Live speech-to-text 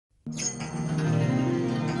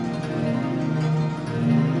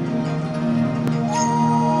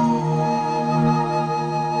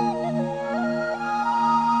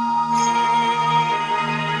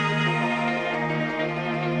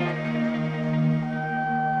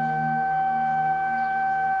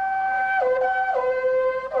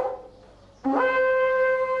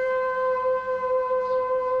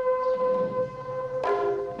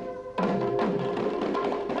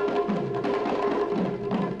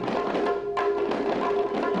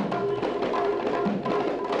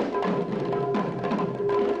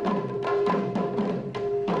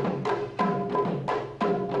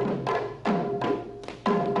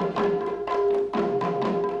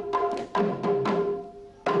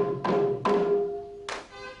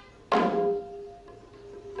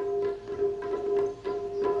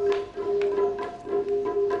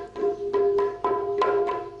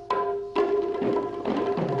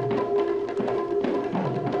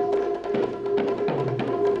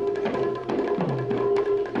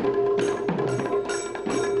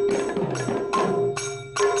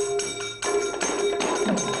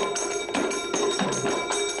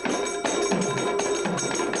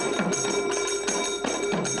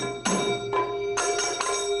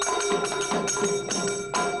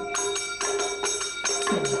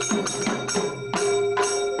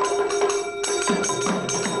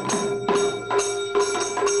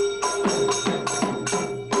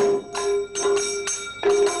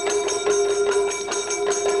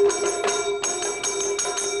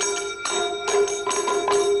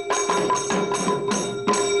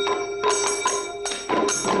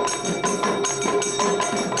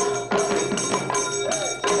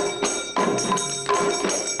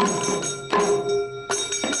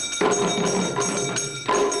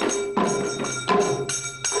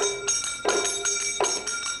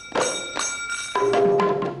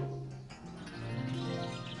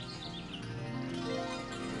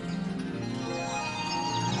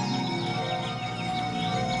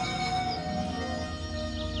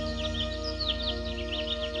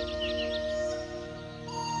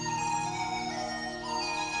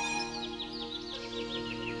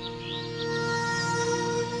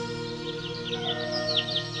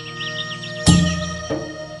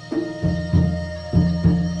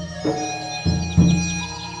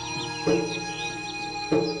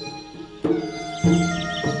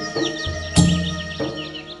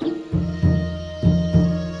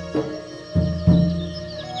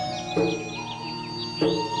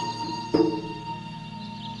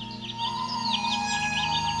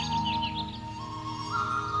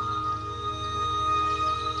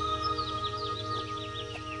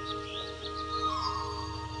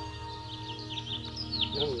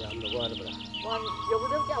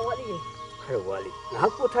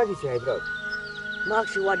ꯊꯥꯒꯤꯁꯤ ꯍꯥꯏꯕ꯭ꯔꯣ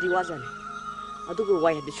ꯃꯍꯥꯛꯁꯤ ꯋꯥꯗꯤ ꯋꯥꯖꯅꯤ ꯑꯗꯨꯒ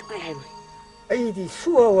ꯋꯥꯏ ꯍꯥꯏꯕꯗꯤ ꯁꯨꯡꯍꯥꯏ ꯍꯥꯏꯔꯣꯏ ꯑꯩꯗꯤ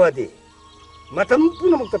ꯁꯨꯋꯥ ꯋꯥꯗꯦ ꯃꯇꯝ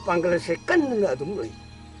ꯄꯨꯝꯅꯃꯛꯇ ꯄꯥꯡꯒꯜ ꯑꯁꯦ ꯀꯟꯅ ꯑꯗꯨꯝ ꯂꯩ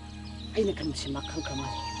ꯑꯩꯅ ꯈꯟꯕꯁꯤ ꯃꯥ ꯈꯪ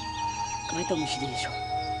ꯃꯥꯜꯂꯤ ꯀꯃꯥꯏꯅ ꯇꯧꯅꯤ ꯁꯤꯗꯤ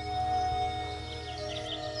ꯏꯁꯣꯔ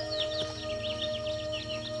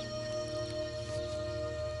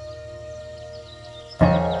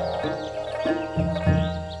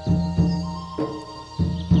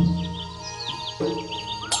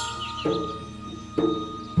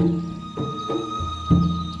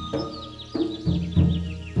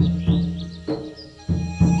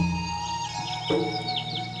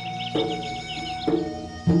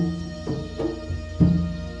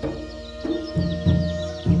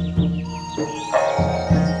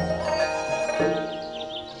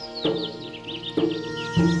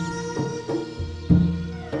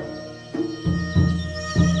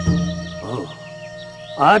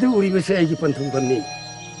아들 우리 것이 애기 번통범니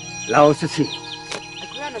라오스시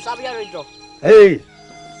그러나 싸비야로이죠 에이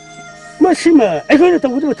마시마 애거는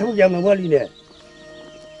또 우리가 타고 야만 말리네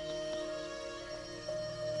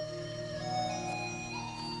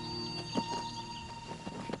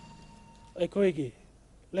ꯑꯩꯈꯣꯏꯒꯤ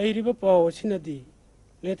ꯂꯩꯔꯤꯕ ꯄꯥꯎ ꯑꯁꯤꯅꯗꯤ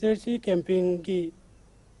ꯂꯦꯇꯔꯁꯤ ꯀꯦꯝꯄꯤꯡꯒꯤ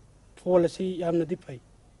ꯐꯣꯜ ꯑꯁꯤ ꯌꯥꯝꯅꯗꯤ ꯐꯩ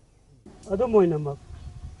ꯑꯗꯨꯝ ꯑꯣꯏꯅꯃꯛ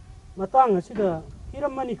ꯃꯇꯥꯡ ꯑꯁꯤꯗ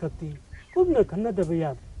ꯍꯤꯔꯝ ꯑꯅꯤꯈꯛꯇꯤ ꯀꯨꯞꯅ ꯈꯟꯅꯗꯕ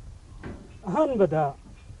ꯌꯥꯗꯦ ꯑꯍꯥꯟꯕꯗ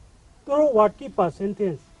ꯇꯣꯔꯣ ꯋꯥꯔꯗꯀꯤ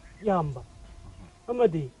ꯄꯥꯔꯁꯦꯟꯇꯦꯖ ꯌꯥꯝꯕ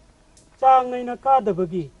ꯑꯃꯗꯤ ꯆꯥꯡ ꯅꯥꯏꯅ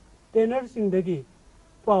ꯀꯥꯗꯕꯒꯤ ꯇ꯭ꯔꯦꯅꯔꯁꯤꯡꯗꯒꯤ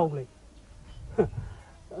ꯄꯥꯎ ꯂꯩ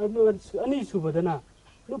ꯑꯅꯤꯁꯨꯕꯗꯅ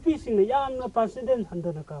ꯅꯨꯄꯤꯁꯤꯡꯅ ꯌꯥꯝꯅ ꯄꯥꯔꯁꯦꯟꯇꯦꯖ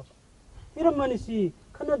ꯍꯟꯊꯅ ꯀꯥꯕ ꯍꯤꯔꯝ ꯑꯅꯤꯁꯤ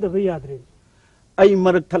ꯈꯟꯅꯗꯕ ꯌꯥꯗ꯭ꯔꯦ ꯑꯩ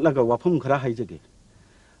ꯃꯔꯛ ꯊꯠꯂꯒ ꯋꯥꯐꯝ ꯈꯔ ꯍꯥꯏꯖꯒꯦ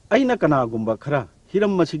ꯑꯩꯅ ꯀꯅꯥꯒꯨꯝꯕ ꯈꯔ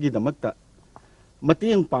ꯍꯤꯔꯝ ꯑꯁꯤꯒꯤꯗꯃꯛꯇ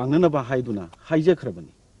ꯃꯇꯦꯡ ꯄꯥꯡꯅꯅꯕ ꯍꯥꯏꯗꯨꯅ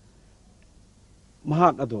ꯍꯥꯏꯖꯈ꯭ꯔꯕꯅꯤ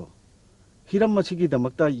ꯃꯍꯥꯛ ꯑꯗꯣ ꯍꯤꯔꯝ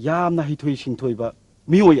ꯑꯁꯤꯒꯤꯗꯃꯛꯇ ꯌꯥꯝꯅ ꯍꯩꯊꯣꯏ ꯁꯤꯡꯊꯣꯏꯕ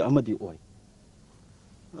ꯃꯤꯑꯣꯏ ꯑꯃꯗꯤ ꯑꯣꯏ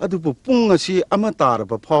ꯑꯗꯨꯕꯨ ꯄꯨꯡ ꯑꯁꯤ ꯑꯃ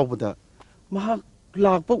ꯇꯥꯔꯕ ꯐꯥꯎꯕꯗ ꯃꯍꯥꯛ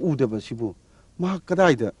ꯂꯥꯛꯄ ꯎꯗꯕꯁꯤꯕꯨ ꯃꯍꯥꯛ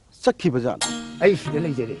ꯀꯗꯥꯏꯗ ꯆꯠꯈꯤꯕꯖꯥꯠꯅꯣ? ꯑꯩ ꯁꯤꯗ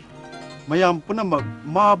ꯂꯩꯖꯔꯦ. ꯃꯌꯥꯝ ꯄꯨꯝꯅꯃꯛ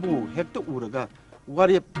ꯃꯥꯕꯨ ꯍꯦꯛꯇ ꯎꯔꯒ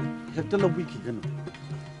ꯋꯥꯔꯦꯞ ꯍꯦꯛꯇ ꯂꯧꯕꯤꯈꯤꯒꯅꯨ.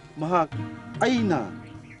 ꯃꯍꯥꯛ ꯑꯩꯅ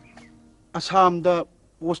ꯑꯁꯥꯝꯗ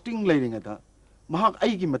ꯄꯣꯁꯇꯤꯡ ꯂꯩꯔꯤꯉꯩꯗ ꯃꯍꯥꯛ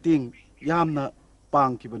ꯑꯩꯒꯤ ꯃꯇꯦꯡ ꯌꯥꯝꯅ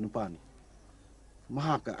ꯄꯥꯡꯈꯤꯕ ꯅꯨꯄꯥꯅꯤ.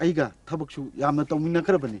 ꯃꯍꯥꯛꯀ ꯑꯩꯒ ꯊꯕꯛꯁꯨ ꯌꯥꯝꯅ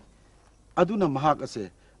ꯇꯧꯃꯤꯟꯅꯈ꯭ꯔꯕꯅꯤ. ꯑꯗꯨꯅ ꯃꯍꯥꯛ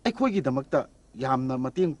ꯑꯁꯦ ꯑꯩꯈꯣꯏꯒꯤꯗꯃꯛꯇ ꯌꯥꯝꯅ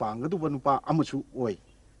ꯃꯇꯦꯡ ꯄꯥꯡꯒꯗꯧꯕ ꯅꯨꯄꯥ ꯑꯃꯁꯨ ꯑꯣꯏ.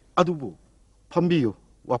 ꯑꯗꯨꯕꯨ ꯐꯝꯕꯤꯌꯨ,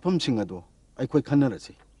 ꯋꯥꯐꯝꯁꯤꯡ ꯑꯗꯣ ꯑꯩꯈꯣꯏ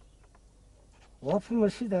ꯈꯟꯅꯔꯁꯤ. ꯋꯥꯐꯝ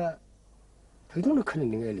ꯑꯁꯤꯗ ꯊꯣꯏꯗꯣꯛꯅ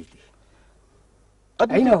ꯈꯟꯅꯅꯤꯡꯉꯥꯏ ꯂꯩꯇꯦ.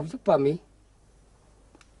 ꯑꯩꯅ ꯍꯧꯖꯤꯛ ꯄꯥꯝꯃꯤ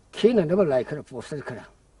ꯈꯦꯟꯅꯅꯕ ꯂꯥꯏ ꯈꯔ ꯄꯣꯁꯇꯔ ꯈꯔ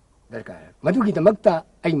ꯗꯔꯀꯥꯔ. ꯃꯗꯨꯒꯤꯗꯃꯛꯇ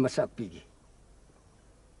ꯑꯩ ꯃꯁꯛ ꯄꯤꯒꯦ.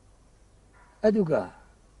 ꯑꯗꯨꯒ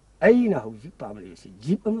ꯑꯩꯅ ꯍꯧꯖꯤꯛ ꯄꯥꯝꯂꯤꯕꯁꯤ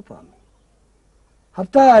ꯖꯤꯞ ꯑꯃ ꯄꯥꯝꯃꯤ.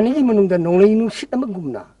 ꯍꯞꯇꯥ ꯑꯅꯤꯒꯤ ꯃꯅꯨꯡꯗ ꯅꯣꯡꯂꯩ ꯅꯨꯡꯁꯤꯠ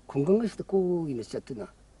ꯑꯃꯒꯨꯝꯅ ꯈꯨꯡꯒꯪ ꯑꯁꯤꯗ ꯀꯣꯏꯅ ꯆꯠꯇꯨꯅ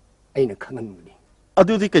ꯑꯩꯅ ꯈꯪꯍꯟꯕꯅꯤ.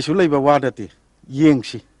 ꯑꯗꯨꯗꯤ ꯀꯩꯁꯨ ꯂꯩꯕ ꯋꯥ ꯅꯠꯇꯦ.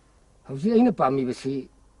 ꯌꯦꯡꯁꯤ. ꯍꯧꯖꯤꯛ ꯑꯩꯅ ꯄꯥꯝꯃꯤꯕꯁꯤ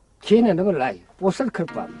ꯈꯦꯟꯅꯅꯕ ꯂꯥꯏ ꯄꯣꯁꯇꯔ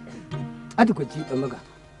ꯈꯔ ꯄꯥꯝꯃꯤ. ꯑꯗꯨꯒ ꯖꯤꯞ ꯑꯃꯒ.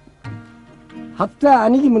 ꯍꯞꯇꯥ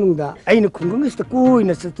ꯑꯅꯤꯒꯤ ꯃꯅꯨꯡꯗ ꯑꯩꯅ ꯈꯨꯡꯒꯪ ꯑꯁꯤꯗ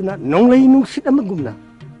ꯀꯣꯏꯅ ꯆꯠꯇꯨꯅ ꯅꯣꯡꯂꯩ ꯅꯨꯡꯁꯤꯠ ꯑꯃꯒꯨꯝꯅ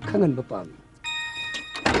ꯈꯪꯍꯟꯕ ꯄꯥꯝꯃꯤ.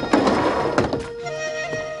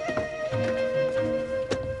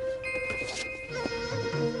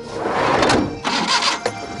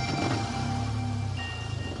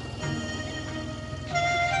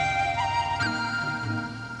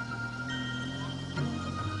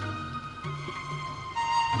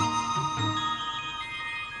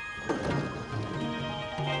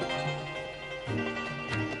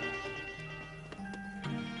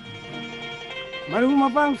 ꯃꯔꯨ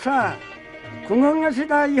ꯃꯄꯥꯡꯁꯥ, ꯈꯨꯡꯒꯪ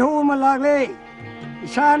ꯑꯁꯤꯗ ꯏꯍꯧ ꯑꯃ ꯂꯥꯛꯂꯦ.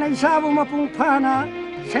 ꯏꯁꯥꯅ ꯏꯁꯥꯕꯨ ꯃꯄꯨꯡ ꯐꯥꯅ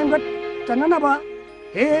ꯁꯦꯝꯒꯠꯇꯅꯅꯕ,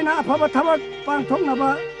 ꯍꯦꯟꯅ ꯑꯐꯕ ꯊꯕꯛ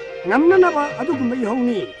ꯄꯥꯡꯊꯣꯛꯅꯕ ꯉꯝꯅꯅꯕ ꯑꯗꯨꯒꯨꯝꯕ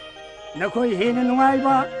ꯏꯍꯧꯅꯤ. ꯅꯈꯣꯏ ꯍꯦꯟꯅ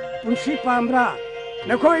ꯅꯨꯡꯉꯥꯏꯕ ꯄꯨꯟꯁꯤ ꯄꯥꯝꯕ꯭ꯔꯥ?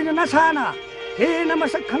 ꯅꯈꯣꯏꯅ ꯅꯁꯥꯅ ꯍꯦꯟꯅ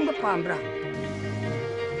ꯃꯁꯛ ꯈꯪꯕ ꯄꯥꯝꯕ꯭ꯔꯥ?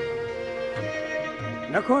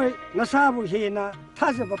 ꯅꯈꯣꯏ ꯅꯁꯥꯕꯨ ꯍꯦꯟꯅ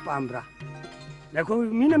ꯊꯥꯖꯕ ꯄꯥꯝꯕ꯭ꯔꯥ?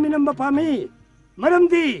 ꯅꯈꯣꯏ ꯃꯤꯅ ꯃꯤꯅꯝꯕ ꯄꯥꯝꯃꯤ.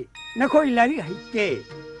 ꯃꯔꯝꯗꯤ ꯅꯈꯣꯏ ꯂꯥꯏꯔꯤꯛ ꯍꯩꯇꯦ.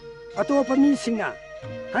 ꯑꯇꯣꯞꯄ ꯃꯤꯁꯤꯡꯅ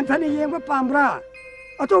ꯍꯟꯊꯅ ꯌꯦꯡꯕ ꯄꯥꯝꯕ꯭ꯔꯥ?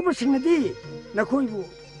 ꯑꯇꯣꯞꯄꯁꯤꯡꯅꯗꯤ ꯅꯈꯣꯏꯕꯨ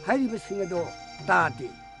ꯍꯥꯏꯔꯤꯕꯁꯤꯡ ꯑꯗꯣ ꯇꯥꯗꯦ.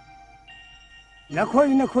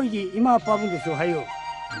 ꯅꯈꯣꯏꯒꯤ ꯏꯃꯥ ꯄꯥꯕꯨꯡꯗꯁꯨ ꯍꯥꯏꯌꯨ.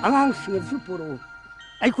 ꯑꯉꯥꯡꯁꯤꯡ ꯑꯗꯨꯁꯨ ꯄꯨꯔꯛꯎ.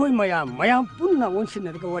 ꯑꯩꯈꯣꯏ ꯃꯌꯥꯝ ꯄꯨꯟꯅ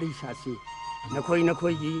ꯑꯣꯟꯁꯤꯟꯅꯔꯒ ꯋꯥꯔꯤ ꯁꯥꯁꯤ.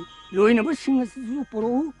 ꯅꯈꯣꯏꯒꯤ ꯂꯣꯏꯅꯕꯁꯤꯡ ꯑꯗꯨꯁꯨ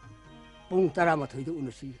ꯄꯨꯔꯛꯎ. ꯄꯨꯡ 12ꯗ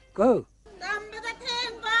ꯎꯅꯁꯤ. ꯀꯣ. ꯇꯝꯕꯗ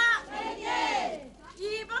ꯊꯦꯡꯕ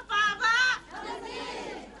ꯏꯕ ꯄꯥꯕ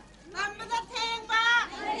ꯇꯝꯕꯗ ꯊꯦꯡꯕ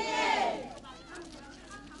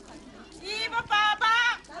이봐 봐봐.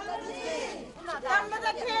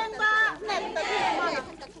 남자다 태행봐.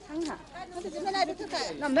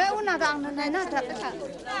 남매 오나가 안 나나 다.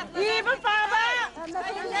 이봐 봐봐. 남자다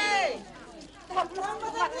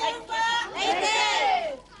태행봐.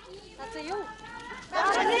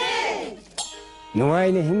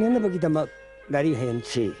 누아이는 행년나보기다막 날이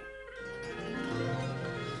해연치.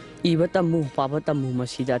 이바 tammu paba tammu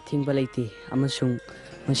masida thingba leite amasung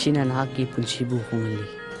masina nahaki punsibu hongali.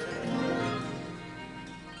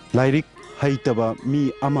 Lairik haitaba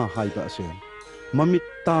mi ama haiba ase mamit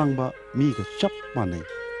tangba mi ga chap manai.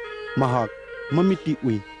 Mahak mamiti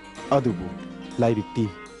ui adubu lairik ti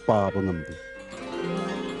paba ngamdi.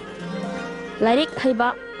 Lairik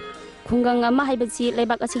haiba khungang ama haibasi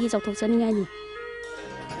leibak asigi chauthok chaningai ni.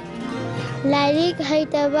 Lairik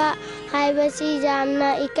haitaba haibasi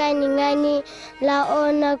jamna ikai ningani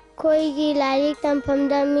lao na khoigi lairik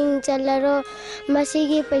tamphamda ming chalaro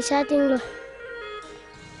masigi paisa tinglo.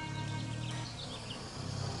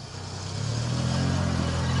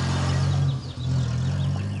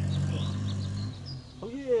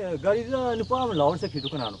 Garida nupa am lawan sa khidu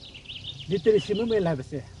kanano literacy me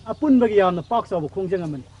labase apun bagi yamna pak saw khongjang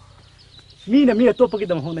amani mi na mi atop gi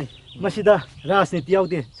dam honai masida rajniti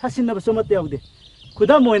yaude sasinna basomat yaude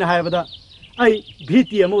khuda moina haibada ai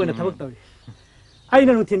bhiti amo na thabak tawi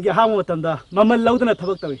aina nuthin gi hamu matamda mamal laudana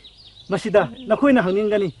thabak tawi masida nakhoina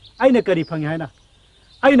hangningani aina kari phangi haina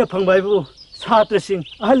aina phangbai bu chhatra sing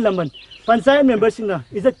ahal laman panchayat member sing na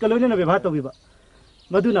izat kalone na bebha tawiba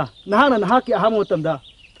maduna nahana nahaki hamu matamda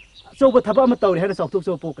so but thaba ma tawri hana sautuk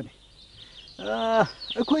so pokani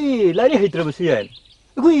ꯑꯩꯈꯣꯏ ꯂꯥꯏꯔꯤꯛ ꯍꯩꯇ꯭ꯔꯕꯁꯨ ꯌꯥꯏ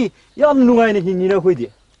ꯑꯩꯈꯣꯏ ꯌꯥꯝ ꯅꯨꯡꯉꯥꯏꯅ ꯍꯤꯡꯉꯤꯅ ꯑꯩꯈꯣꯏꯗꯤ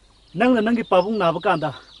ꯅꯪꯅ ꯅꯪꯒꯤ ꯄꯥꯕꯨꯡ ꯅꯥꯕ ꯀꯥꯟꯗ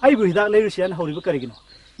ꯑꯩꯕꯨ ꯍꯤꯗꯥꯛ ꯂꯩꯔꯨꯁꯤ ꯍꯥꯏꯅ ꯍꯧꯔꯤꯕ ꯀꯔꯤꯒꯤꯅꯣ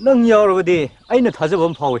ꯅꯪ ꯌꯥꯎꯔꯕꯗꯤ ꯑꯩꯅ ꯊꯥꯖꯕ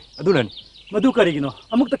ꯑꯃ ꯐꯥꯎꯏ ꯑꯗꯨꯅꯅꯤ ꯃꯗꯨ ꯀꯔꯤꯒꯤꯅꯣ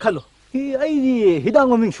ꯑꯃꯨꯛꯇ ꯈꯜꯂꯨ ꯑꯩꯗꯤ ꯍꯤꯗꯥꯛ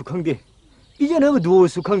ꯃꯃꯤꯡꯁꯨ ꯈꯪꯗꯦ ꯄꯤꯖꯅꯕ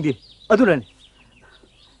ꯗꯣꯁꯁꯨ ꯈꯪꯗꯦ ꯑꯗꯨꯅꯅꯤ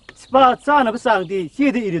ꯁ꯭ꯄꯥ ꯆꯥꯅꯕ ꯆꯥꯡꯗꯤ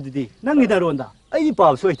ꯆꯦꯗ ꯏꯔꯤꯗꯨꯗꯤ ꯅꯪꯒꯤ ꯅꯔꯣꯟꯗ ꯑꯩꯗꯤ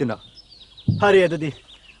ꯄꯥꯕꯁꯨ ꯍꯩꯇꯅ ꯐꯔꯦ ꯑꯗꯨꯗꯤ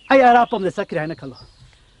ꯑꯩ ꯑꯔꯥꯞꯄ ꯑꯃꯗ ꯆꯠꯈ꯭ꯔꯦ ꯍꯥꯏꯅ ꯈꯜꯂꯣ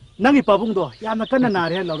Nangi pabungdo yamna kanna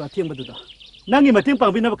nare han laura thiengbaduda nangi mating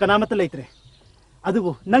pangbinaba kanamata leitre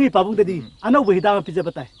adubu nangi pabungdadi anaubu hidama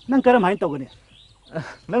pijabatai nang karam hain tawgani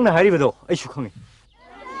nangna haribado ai su khangi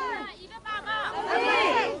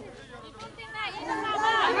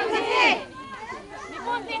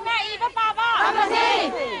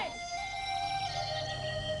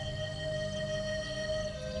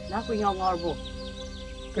Na ku ngau ngor bo.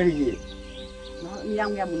 Kari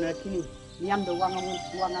Miyam yam na kini. Miyam do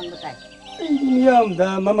wangang batai. miyam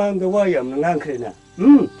da mamang da wayam ngang krena.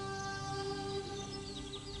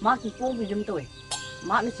 Ma ki po bi jum toy.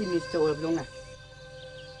 Ma na si Mr. Olblonga.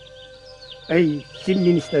 Ai chief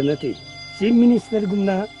minister nati. Chief minister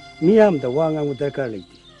gumna miyam da wangang darkar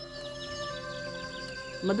leiti.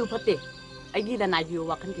 Madu phate. Ai gi da nai bi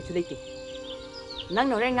wa kan ki chu leiti. Nang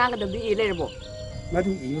no re nga ga da bi le bo. Madu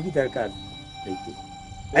iyogi darkar leiti.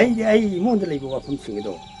 Ai monda leibo wa phum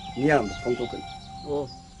singido miyam phongtokan. Oh.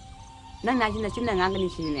 Nang na jin na chin na nga ga ni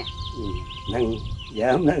si ne. Nang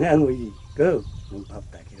yam na ngang oi ko nang phap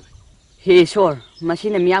ta ke. He sure.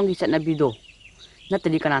 Masina miyam gi chat na bi do. Na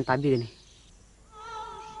tali kanan ta bi ni.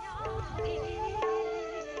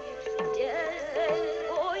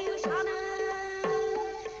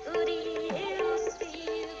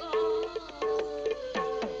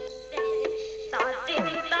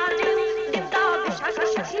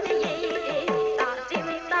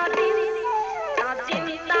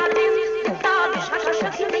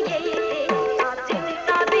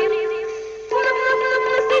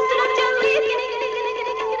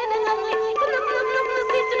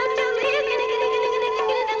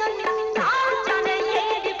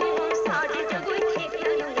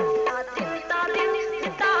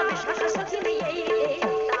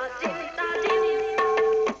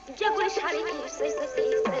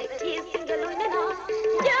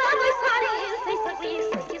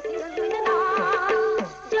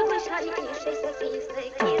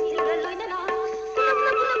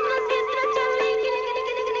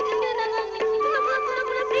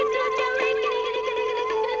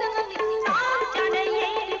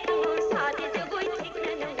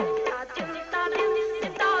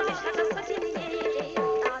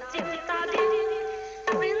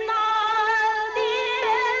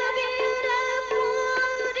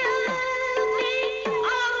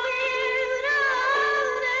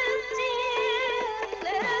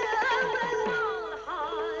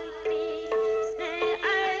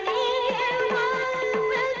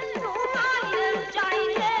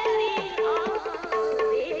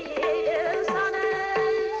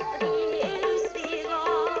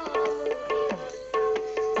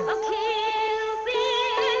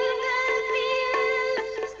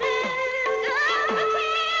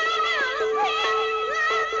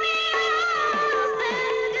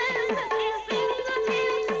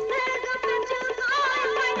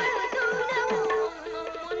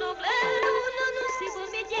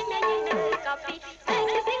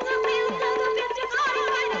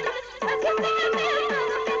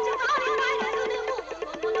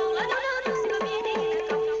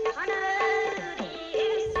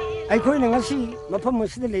 ꯑꯩꯈꯣꯏꯅ ꯉꯁꯤ ꯃꯐꯝ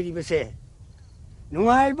ꯑꯁꯤꯗ ꯂꯩꯔꯤꯕꯁꯦ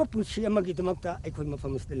ꯅꯨꯡꯉꯥꯏꯕ ꯄꯨꯟꯁꯤ ꯑꯃꯒꯤꯗꯃꯛꯇ ꯑꯩꯈꯣꯏ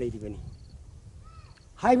ꯃꯐꯝ ꯑꯁꯤꯗ ꯂꯩꯔꯤꯕꯅꯤ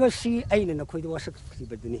ꯍꯥꯏꯕꯁꯤ ꯑꯩꯅ ꯅꯈꯣꯏꯗ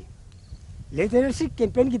ꯋꯥꯁꯛꯈꯤꯕꯗꯨꯅꯤ ꯂꯤꯇꯔꯦꯁꯤ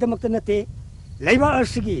ꯀꯦꯝꯄꯦꯟꯒꯤꯗꯃꯛꯇ ꯅꯠꯇꯦ ꯂꯩꯕꯥꯛ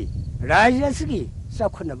ꯑꯁꯤꯒꯤ ꯔꯥꯖ꯭ꯌ ꯑꯁꯤꯒꯤ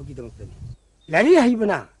ꯆꯥꯎꯈꯠꯅꯕꯒꯤꯗꯃꯛꯇꯅꯤ ꯂꯥꯏꯔꯤꯛ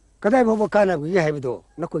ꯍꯩꯕꯅ ꯀꯗꯥꯏ ꯐꯥꯎꯕ ꯀꯥꯟꯅꯕꯒꯦ ꯍꯥꯏꯕꯗꯣ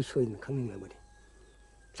ꯅꯈꯣꯏ ꯁꯣꯏꯗꯅ ꯈꯪꯅꯤꯡꯂꯝꯒꯅꯤ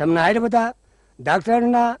ꯁꯝꯅ ꯍꯥꯏꯔꯕꯗ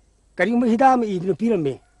ꯗꯥꯛꯇꯔꯅ ꯀꯔꯤꯒꯨꯝꯕ ꯍꯤꯗꯥꯛ ꯑꯃ ꯏꯗꯨꯅ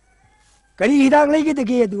ꯄꯤꯔꯝꯃꯤ ꯀꯔꯤ ꯍꯤꯗꯥꯛ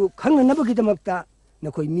ꯂꯩꯒꯗꯒꯦ ꯑꯗꯨ ꯈꯪꯅꯅꯕꯒꯤꯗꯃꯛꯇ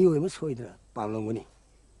ꯅꯈꯣꯏ ꯃꯤꯑꯣꯏ ꯑꯃ ꯁꯣꯏꯗꯅ ꯄꯥꯝꯂꯝꯒꯅꯤ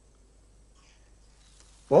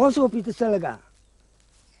ꯄꯣꯁ ꯑꯣꯐꯤꯁꯇ ꯆꯠꯂꯒ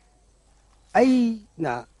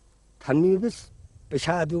ꯑꯩꯅ ꯊꯝꯃꯤꯕ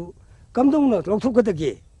ꯄꯩꯁꯥ ꯑꯗꯨ ꯀꯝꯗꯧꯅ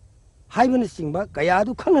ꯂꯧꯊꯣꯛꯀꯗꯒꯦ ꯍꯥꯏꯕꯅꯆꯤꯡꯕ ꯀꯌꯥ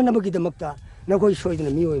ꯑꯗꯨ ꯈꯪꯅꯅꯕꯒꯤꯗꯃꯛꯇ ꯅꯈꯣꯏ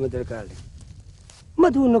ꯁꯣꯏꯗꯅ ꯃꯤꯑꯣꯏ ꯑꯃ ꯗꯔꯀꯥꯔ ꯂꯩ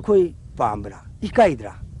ꯃꯗꯨ ꯅꯈꯣꯏ ꯄꯥꯝꯕ꯭ꯔꯥ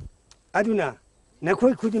ꯏꯀꯥꯏꯗ꯭ꯔꯥ ꯑꯗꯨꯅ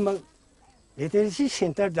ꯅꯈꯣꯏ ꯈꯨꯗꯤꯡꯃꯛ ꯂꯤꯇꯔꯦꯁꯤ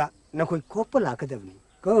ꯁꯦꯟꯇꯔꯗ ꯅꯈꯣꯏ ꯀꯣꯞꯄ ꯂꯥꯛꯀꯗꯕꯅꯤ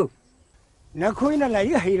ꯀꯣ ꯅꯈꯣꯏꯅ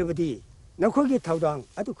ꯂꯥꯏꯔꯤꯛ ꯍꯩꯔꯕꯗꯤ ꯅꯈꯣꯏꯒꯤ ꯊꯧꯗꯥꯡ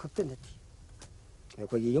ꯑꯗꯨ ꯈꯛꯇ ꯅꯠꯇꯦ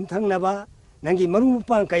ꯑꯩꯈꯣꯏꯒꯤ ꯌꯨꯝꯊꯪꯅꯕ ꯅꯪꯒꯤ ꯃꯔꯨꯞ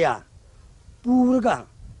ꯃꯄꯥꯡ ꯀꯌꯥ ꯄꯨꯔꯒ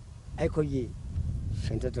ꯑꯩꯈꯣꯏꯒꯤ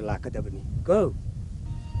ꯁꯦꯟꯇꯔꯗ ꯂꯥꯛꯀꯗꯕꯅꯤ ꯀꯣ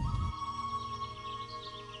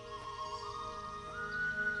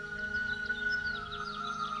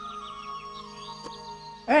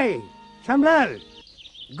Hey, Samlal.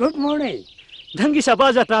 Good morning. Dangi sabha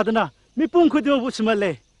jatradana mipung khudu bu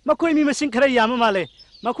sumale makoi mi masing khara yama male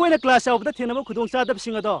makoi na class of the thinaba khudong sadap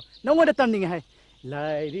singado nangwada tamning hai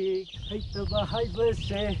lairi haitaba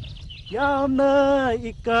haibase yamna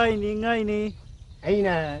ikai ni ngai ni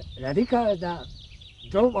aina radika da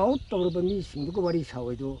drop out tawrba mi singdu ko wari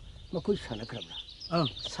sawaido makoi sana krabla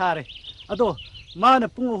sare ado माने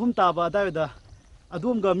पुंग अहुम ताबा दायदा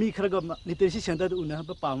अदोमगा मी Kharga literacy centre उना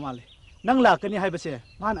hub पा माले नंग लाकनी हाइबसे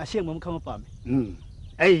मान असेंग मम खम पामे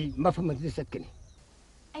ꯑꯩ ꯃꯐꯝ ꯑꯗꯨꯗ ꯆꯠꯀꯅꯤ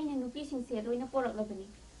ꯑꯩꯅ ꯅꯨꯄꯤꯁꯤꯡꯁꯦ ꯂꯣꯏꯅ ꯄꯣꯔꯛꯂꯕꯅꯤ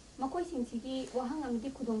ꯃꯈꯣꯏꯁꯤꯡꯁꯤꯒꯤ ꯋꯥꯍꯪ ꯑꯃꯗꯤ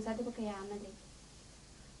ꯈꯨꯗꯣꯡꯆꯥꯗꯕ ꯀꯌꯥ ꯑꯃ ꯂꯩ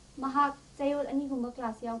ꯃꯍꯥꯛ ꯆꯌꯣꯜ 2ꯒꯨꯝꯕ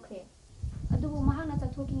ꯀ꯭ꯂꯥꯁ ꯌꯥꯎꯈ꯭ꯔꯦ ꯑꯗꯨꯕꯨ ꯃꯍꯥꯛꯅ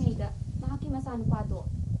ꯆꯠꯊꯣꯛꯈꯤꯉꯩꯗ ꯃꯍꯥꯛꯀꯤ ꯃꯆꯥꯅꯨꯄꯥꯗꯣ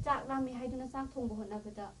ꯆꯥꯛ ꯂꯥꯝꯃꯤ ꯍꯥꯏꯗꯨꯅ ꯆꯥꯛ ꯊꯣꯡꯕ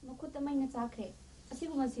ꯍꯣꯠꯅꯕꯗ ꯃꯈꯨꯠꯇ ꯃꯩꯅ ꯆꯥꯈ꯭ꯔꯦ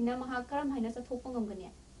ꯑꯁꯤꯒꯨꯝꯕꯁꯤꯅ ꯃꯍꯥꯛ ꯀꯔꯝ ꯍꯥꯏꯅ ꯆꯠꯊꯣꯛꯄ ꯉꯝꯒꯅꯤ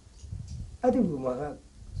ꯑꯗꯨꯕꯨ ꯃꯍꯥꯛ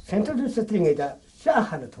ꯁꯦꯟꯇꯔꯗ ꯆꯠꯇ꯭ꯔꯤꯉꯩꯗ ꯆꯥꯛ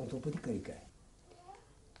ꯍꯥꯟꯅ ꯊꯣꯡꯗꯣꯛꯄꯗꯤ ꯀꯔꯤ ꯀꯥꯏ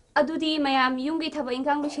ꯑꯗꯨꯗꯤ ꯃꯌꯥꯝ ꯌꯨꯝꯒꯤ ꯊꯕꯛ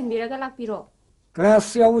ꯏꯟꯈꯥꯡ ꯂꯣꯏꯁꯤꯟꯕꯤꯔꯒ ꯂꯥꯛꯄꯤꯔꯣ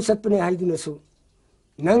ꯀ꯭ꯂꯥꯁ ꯌꯥꯎꯕ ꯆꯠꯄꯅꯦ ꯍꯥꯏꯗꯨꯅꯁꯨ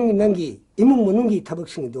ꯅꯪꯒꯤ ꯏꯃꯨꯡ ꯃꯅꯨꯡꯒꯤ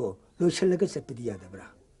ꯊꯕꯛꯁꯤꯡꯗꯣ ꯂꯣꯏꯁꯤꯜꯂꯒ ꯆꯠꯄꯗꯤ ꯌꯥꯗꯕ꯭ꯔꯥ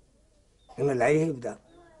ꯅꯪꯅ ꯂꯥꯏꯔꯤꯛ ꯍꯩꯕꯗ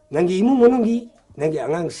ꯅꯪꯒꯤ ꯏꯃꯨꯡ ꯃꯅꯨꯡꯒꯤ ꯅꯪꯒꯤ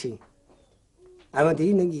ꯑꯉꯥꯡꯁꯤꯡ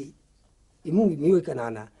ꯑꯃꯗꯤ ꯅꯪꯒꯤ 이몽이 미워니까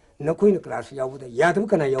나나 너코이는 클래스 야우다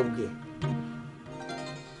야도까나 야우게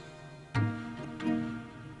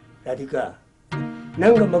라디가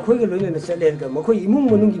nanga makoiga loina salelga makoi imung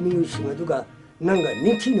manungi miyu singa duga nanga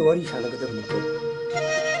nikhi no wari sana kada muko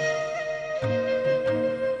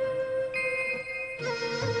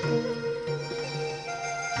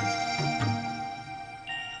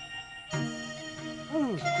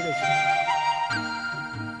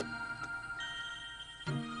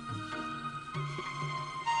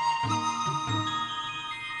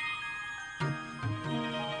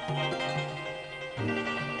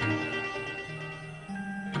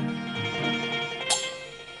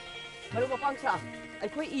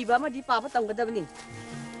ꯑꯩꯈꯣꯏ ꯏꯕ ꯑꯃꯗꯤ ꯄꯥꯕ ꯇꯝꯒꯗꯕꯅꯤ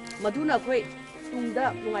ꯃꯗꯨꯅ ꯑꯩꯈꯣꯏ ꯇꯨꯡꯗ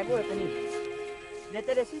ꯅꯨꯡꯉꯥꯏꯕ ꯑꯣꯏꯔꯛꯀꯅꯤ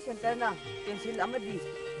ꯂꯤꯇꯔꯦꯁꯤ ꯁꯦꯟꯇꯔꯅ ꯄꯦꯟꯁꯤꯜ ꯑꯃꯗꯤ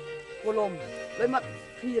ꯀꯣꯂꯣꯝ ꯂꯣꯏꯅꯃꯛ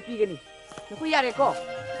ꯐ꯭ꯔꯤꯗ ꯄꯤꯒꯅꯤ ꯅꯈꯣꯏ ꯌꯥꯔꯦꯀꯣ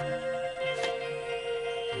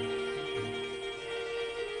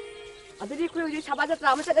ꯑꯗꯨꯗꯤ ꯑꯩꯈꯣꯏ ꯍꯧꯖꯤꯛ ꯁꯚꯥ ꯖꯇ꯭ꯔꯥ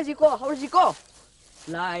ꯑꯃ ꯆꯠꯂꯁꯤꯀꯣ ꯍꯧꯔꯁꯤꯀꯣ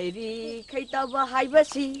ꯂꯥꯏꯔꯤꯛ ꯍꯩꯇꯕ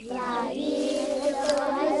ꯍꯥꯏꯕꯁꯤ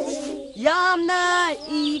ꯌꯥꯝꯅ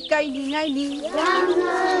ꯏꯀꯥꯏꯅꯤꯡꯉꯥꯏꯅꯤ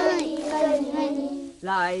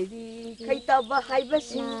ꯂꯥꯏꯔꯤꯛ ꯍꯩꯇꯕ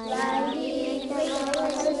ꯍꯥꯏꯕꯁꯤ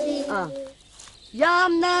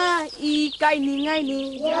ꯌꯥꯝꯅ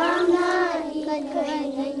이까이닝아이니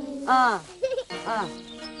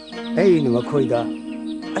에이는 거기다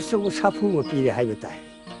아싸고 사품을 비례 하겠다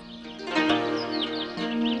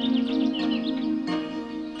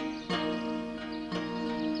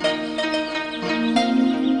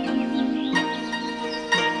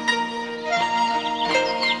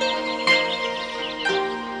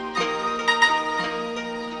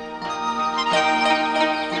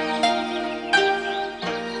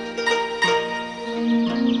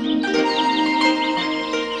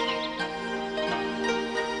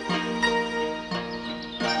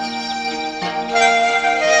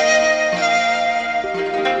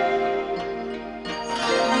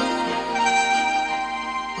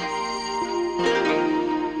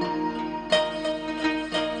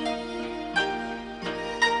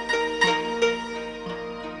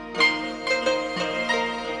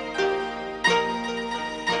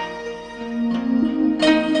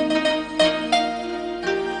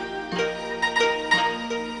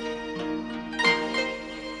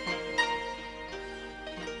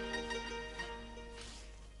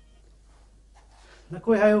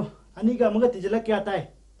नकोई हायो अनीगा मग तिजला क्या ताई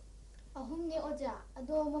अहुमने ओजा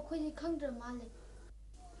अदो मखोइदि खंद्र माले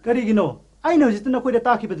करिगिनो आइनो जित नकोइदा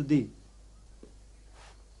ताखिबदुदि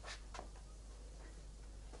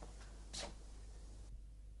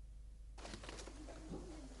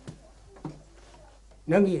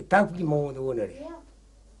नंगी ताकि मोद वनरे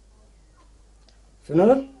सुनो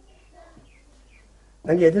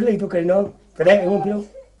नंगी एदर लेतो करिनो कदे एमो पिरो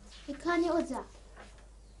इखाने ओजा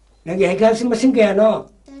नंगी हैकासिन मसिन कयानो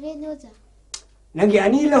तरे नोजा नंगी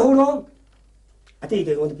अनी लहुरो अते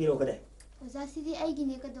इते ओद पिरो कदे ओजा सिदि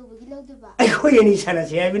आइगिने कदोबगी लौदबा आई खोय एनी साना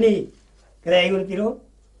से आइबनी कदे ओद पिरो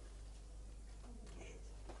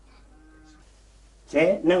से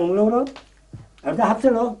नंग लहुरो अबदा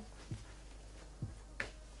हफ्सलो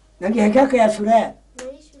नंगी हैका कया सुरे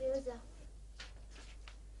मेरी सुरे ओजा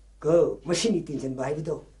को मसिन इतिन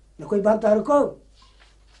बाइबदो नकोई बात तारो को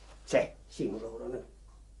से सिंग लहुरो न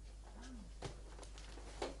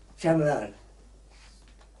Shamlan.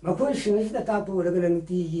 Makoy sinus na tapo laga ng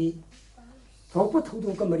tigi. Topo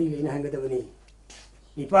tudong ka marili na hangga dabani.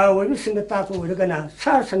 Ipawa yung singa tapo laga na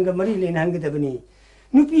sa sangga marili na hangga dabani.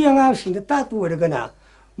 Nupi ang ang singa tapo laga na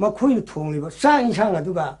makoy na tuong liba sa insang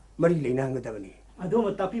aduga marili na hangga dabani. Ado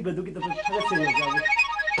matapi badu kita pagkakasya niya gabi.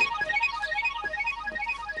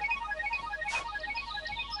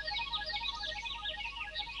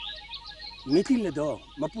 Mitil na do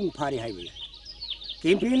mapung pari highway.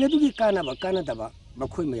 Campaign ꯑꯗꯨꯒꯤ ꯀꯥꯟꯅꯕ ꯀꯥꯟꯅꯗꯕ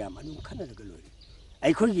ꯃꯈꯣꯏ ꯃꯌꯥꯝ ꯑꯗꯨꯝ ꯈꯟꯅꯔꯒ ꯂꯣꯏꯔꯦ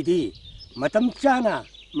ꯑꯩꯈꯣꯏꯒꯤꯗꯤ ꯃꯇꯝ ꯆꯥꯅ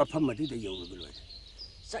mafam aduda yawrga loire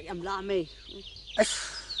sak yam lame as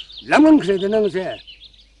lamon khre da nang se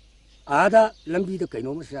ada lambi da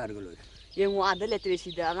kaino ma sar ga loire yengo ada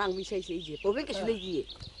literacy da angang mi sei sei je problem ka sulai ji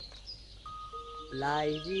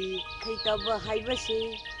lairi khaitaba haibase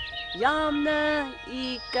yamna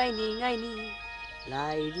I kaini ngaini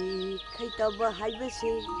lairi khaitaba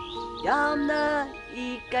haibase yamna I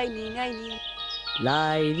kaini ngaini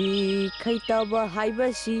lairi khaitaba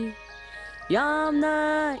haibasi yamna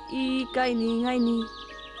I kaini ngaini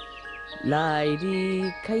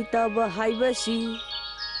lairi khaitaba haibasi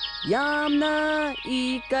yamna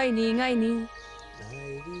I kaini ngaini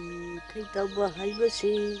lairi khaitaba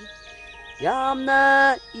haibasi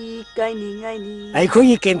yamna I kaini ngaini ai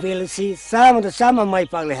khoi campaign si sama da sama mai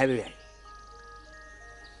pak le habi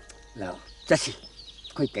la chasi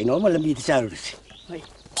khoi kaino ma lambi da saru si hoi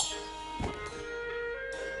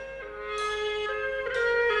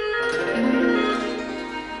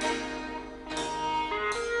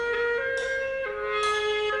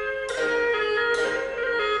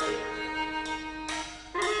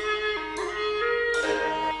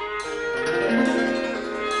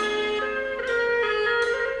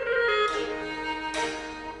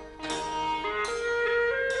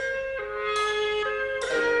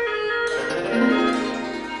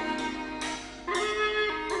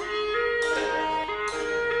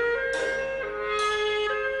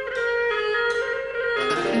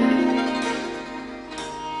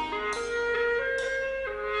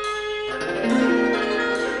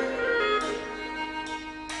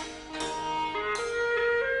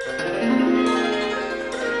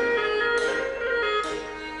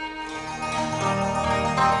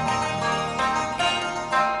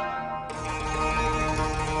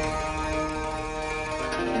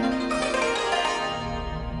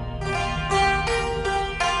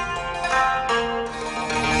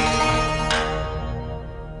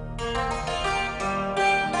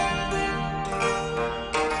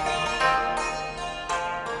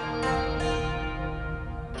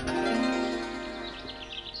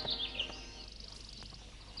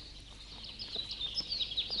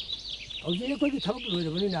hojii khoi gi thawk loire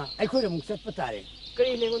bani na ai khoi muk chat patare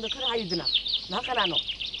kari lengon da khara ayudna na kana no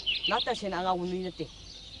na ta sen anga uni nate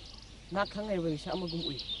na khangai bai sa amagum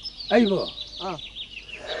ui ai bo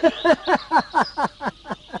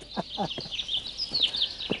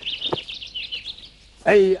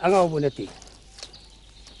ai angau bu nati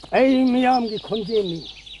ai miyam gi khonje ni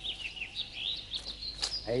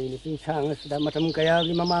ai ni sing sang asda matam kaya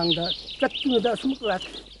gi mamang da chattu da sumuk lat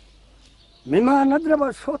mema nadraba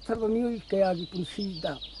sothar miui kaya gi punsi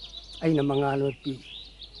da aina mangal pi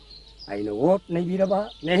aina wot nei biraba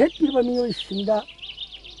ne het biraba miui sinda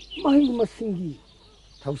mai masingi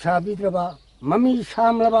thausa bidraba mami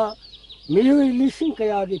samlaba miui lising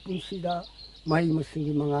kaya gi punsi da mai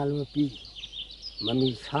masingi mangal pi mami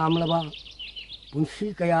samlaba punsi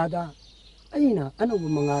kaya da aina anu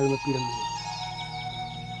mangal pirami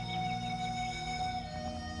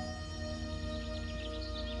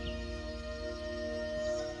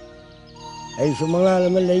ai sumangal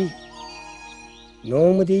malai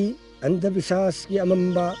nomadi andhabisas ki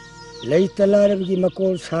amamba leitalarab gi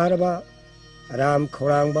makol saraba ram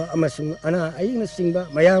khorangba amasung ana aina singba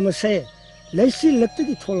mayam se leisi lakti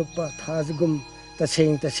gi tholpa thajgum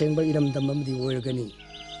tasengba iram damamdi oirgani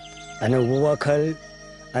anawa wakhal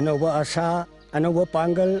anawa asa anawa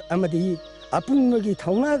pangal amadi apunggi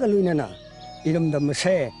thongna ga luinana iram dam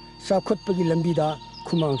se sakhotpagi lambida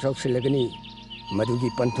khumang sausilagani madugi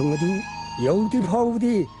panthung adu yauti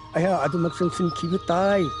phawdi aya adu maksan sin khiba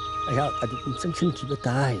tai aya adu maksan sin khiba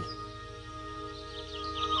tai